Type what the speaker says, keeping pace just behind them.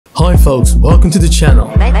Hi folks, welcome to the channel.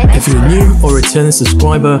 If you're a new or returning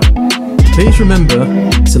subscriber, please remember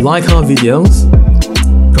to like our videos,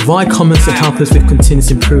 provide comments to help us with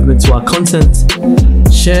continuous improvement to our content,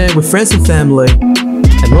 share with friends and family,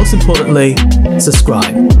 and most importantly,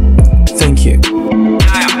 subscribe. Thank you.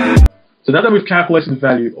 So now that we've calculated the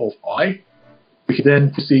value of I, we can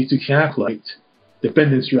then proceed to calculate the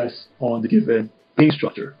bending stress on the given beam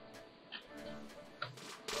structure.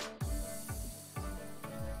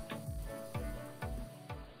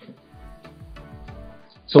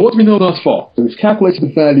 So what do we know thus far? So we've calculated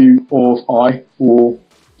the value of I for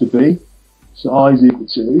the beam. So I is equal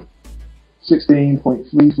to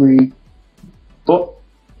 16.33 foot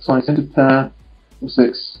sine center per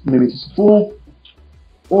 6 millimeters to 4,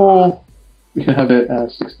 or we can have it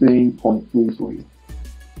as 16.33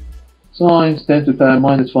 sine center per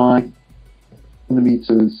minus 5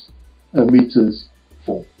 millimeters meters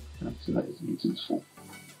 4. So that is meters 4.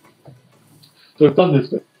 So we've done this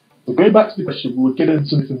bit. So going back to the question, we'll get into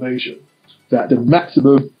some information that the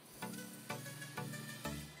maximum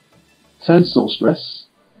tensile stress,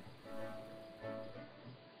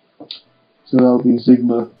 so that'll be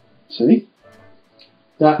sigma T,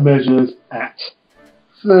 that measures at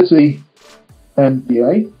 30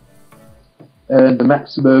 MPa, and the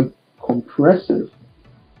maximum compressive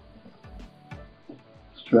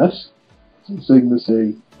stress, so sigma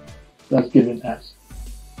C, that's given as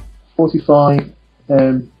 45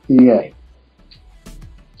 MPa.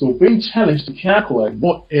 So we're being challenged to calculate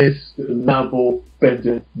what is the allowable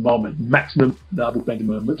bending moment, maximum allowable bending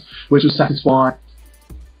moment, which will satisfy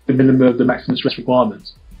the maximum stress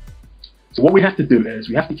requirements. So what we have to do is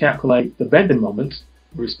we have to calculate the bending moment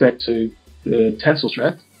with respect to the tensile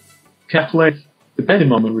stress, calculate the bending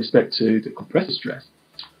moment with respect to the compressive stress,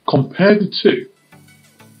 compare the two.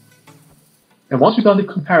 And once we've done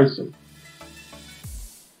the comparison,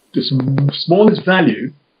 the smallest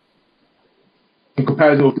value in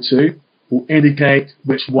comparison of the two will indicate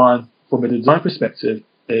which one, from a design perspective,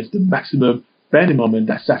 is the maximum bending moment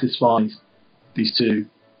that satisfies these two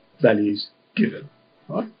values given.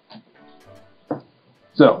 Right?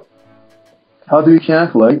 So, how do we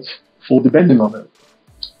calculate for the bending moment?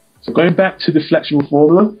 So going back to the flexural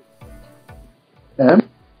formula, M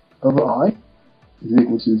over I is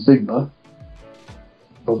equal to sigma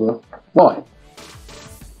over Y.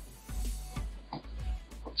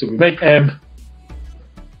 So we make M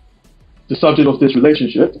the subject of this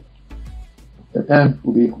relationship, then M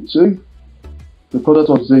will be equal to the product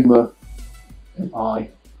of sigma and I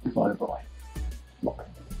divided by Y.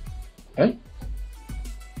 Okay?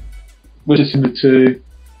 Which is similar to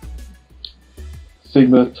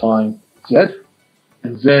sigma times Z,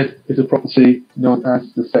 and Z is a property known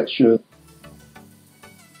as the section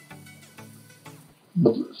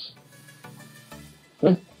modulus.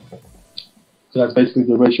 Okay? So that's basically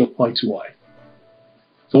the ratio of I to I.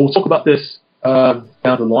 So we'll talk about this down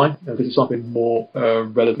the line, and this is something more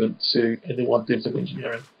relevant to anyone doing civil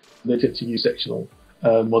engineering. They tend to use sectional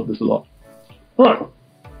modulus a lot. Alright,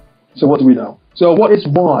 so what do we know? So what is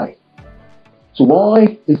Y? So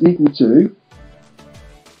Y is equal to,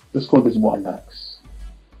 let's call this Y max.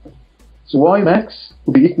 So Y max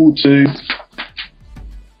will be equal to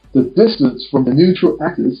the distance from the neutral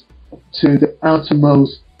axis to the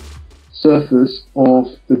outermost surface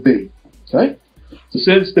of the beam. Okay? So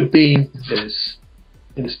since the beam is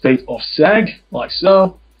in a state of sag, like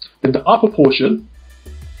so, then the upper portion,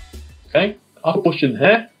 okay, the upper portion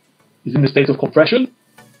here is in the state of compression,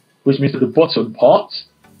 which means that the bottom part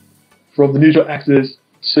from the neutral axis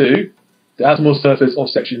to the outermost surface of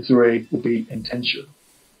section 3 will be in tension.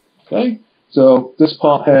 Okay? So this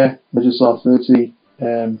part here measures our 30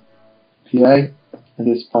 MPa, and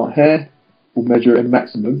this part here will measure a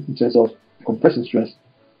maximum in terms of compressive stress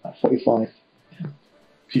at 45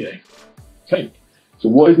 MPa. Okay, so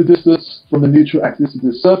what is the distance from the neutral axis to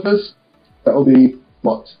the surface? That will be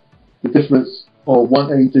what? The difference of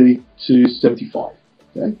 180 to 75.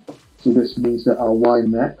 Okay, so this means that our Y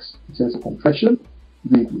max in terms of compression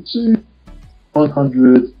will be equal to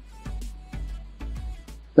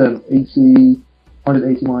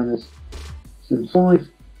 180 minus 75,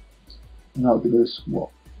 and that will give us what?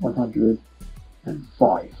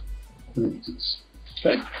 105 millimeters.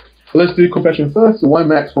 Okay, so let's do compression first. The Y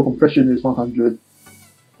max for compression is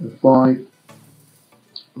 105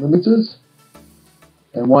 millimeters,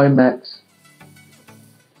 and Y max,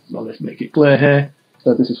 so let's make it clear here.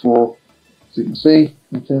 So this is for sigma C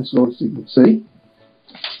in terms of sigma C.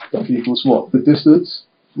 That equals what? The distance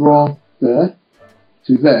from there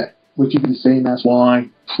to there, which would be the same as Y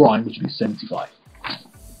prime, which would be 75.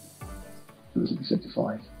 So this would be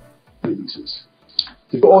 75 millimeters.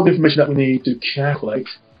 we've got all the information that we need to calculate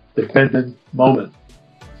the bending moment.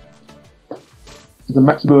 So the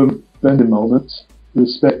maximum bending moment with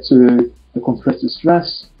respect to the compressive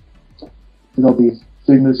stress, that'll be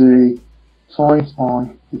sigma z times I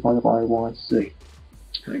divided by yc.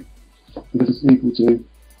 Okay. Because it's equal to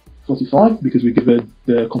 45, because we're given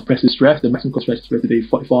the compressive stress, the maximum compressive stress to be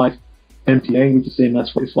 45 MPa, which is the same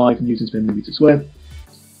as 45 newtons per millimeter squared,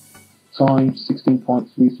 times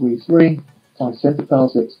 16.333 times 10 to the power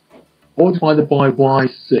 6, all divided by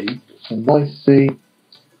yc, and yc,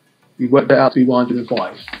 we worked that out to be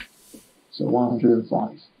 105. So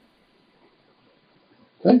 105.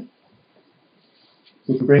 Okay.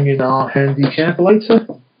 So if we bring in our handy calculator,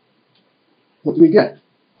 what do we get?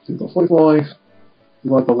 So we've got 45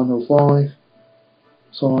 divided by 105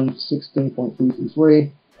 times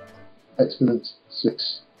 16.333 exponent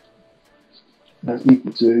 6. That's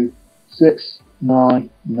equal to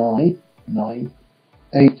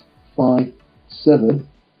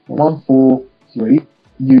 6999857.143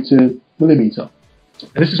 Newton millimeter.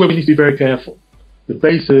 And this is where we need to be very careful. The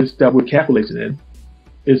basis that we're calculating in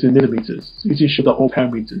is in millimeters. So you need to ensure that all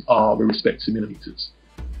parameters are with respect to millimeters.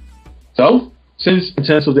 So, since in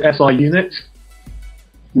terms of the SI unit,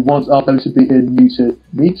 we want our value to be in Newton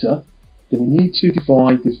meter, then we need to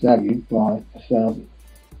divide this value by 1,000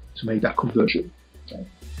 to make that conversion. Okay.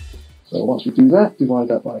 So once we do that, divide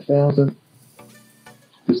that by 1,000,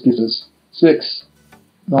 this gives us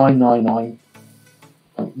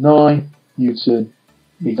 6,999.9 Newton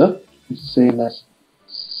meter, which is the same as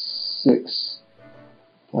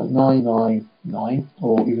 6.999,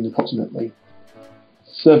 or even approximately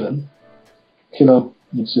 7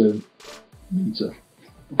 kilonewton meter,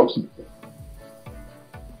 approximately.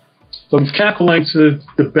 So we've calculated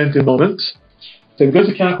the bending moment. So we're going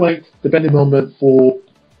to calculate the bending moment for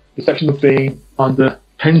the section of beam under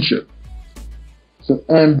tension. So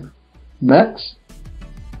M max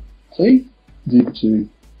T is equal to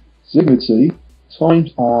sigma T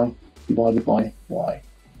times I divided by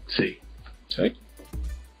YT. Okay.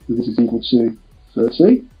 So this is equal to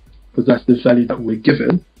 30, because that's the value that we're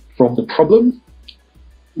given from the problem.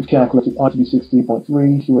 We've calculated I to be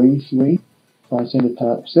 16.333 times 10 to the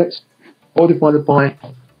power 6, all divided by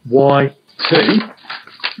YT,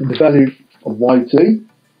 and the value of YT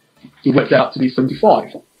we worked out to be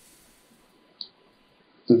 75.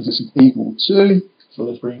 So this is equal to, so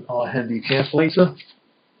let's bring our handy calculator.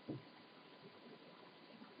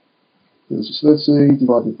 This is 30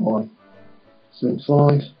 divided by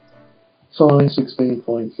 75 times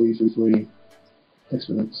 16.333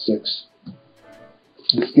 exponent 6.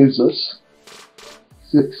 This gives us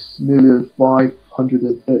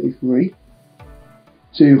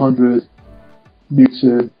 6,533,200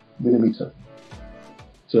 Newton millimeter.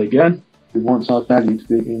 So again, we want our value to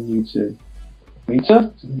be in Newton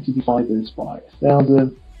meter, so we need to divide this by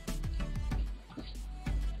 1,000.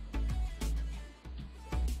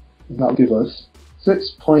 And that will give us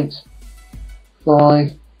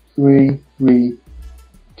 6.533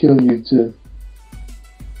 kilonewton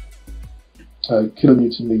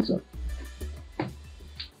meter.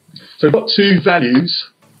 So we've got two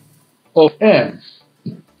values of M.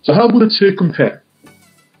 So how will the two compare?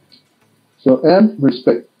 So M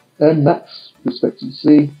max respect to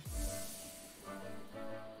C,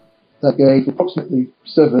 that gave approximately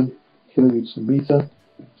 7 kilonewton meter.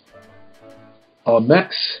 Our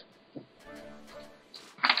max,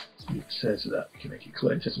 it says that we can make it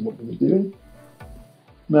clear in terms of what we're doing.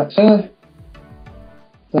 Max here,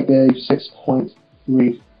 that gave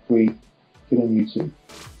 6.33 kilonewton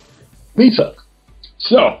meter.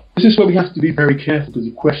 So this is where we have to be very careful, because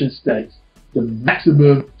the question states the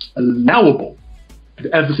maximum allowable.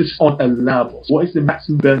 The emphasis on allowable. So what is the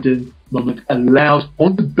maximum bending moment allowed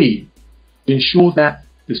on the beam to ensure that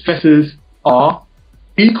the stresses are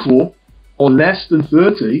equal or less than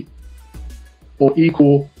 30, or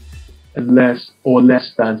equal and less or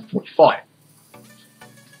less than 45?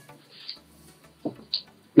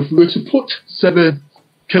 If we were to put 7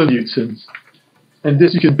 kilonewtons, and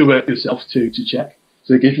this you can do it yourself to check.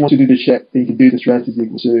 So if you want to do the check, then you can do the stress is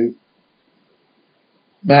equal to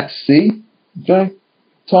max C, okay,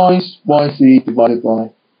 times YC divided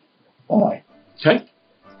by I. Okay?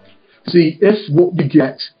 See, if what we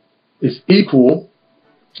get is equal,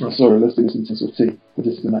 let's do this in terms of T, but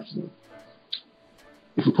this is the maximum.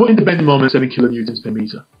 If we put in the bending moment 7 kilonewtons per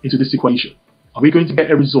meter into this equation, are we going to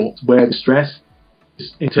get a result where the stress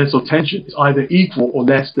is, in terms of tension, is either equal or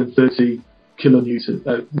less than 30 kilonewton,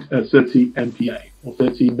 30 MPa, or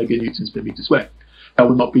 30 meganewtons per meter squared? That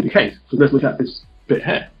would not be the case. So let's look at this bit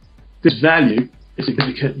here. This value is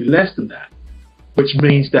significantly less than that. which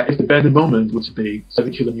means that if the bending moment were to be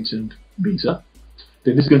 7 kilonewton meter,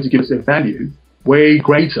 then this is going to give us a value way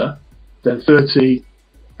greater than 30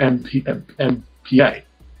 MPa,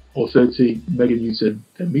 or 30 meganewton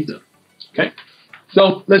per meter. Okay,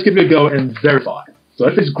 so let's give it a go and verify. So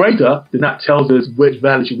if it's greater, then that tells us which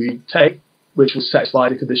value should we take, which will satisfy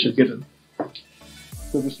the condition given.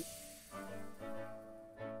 So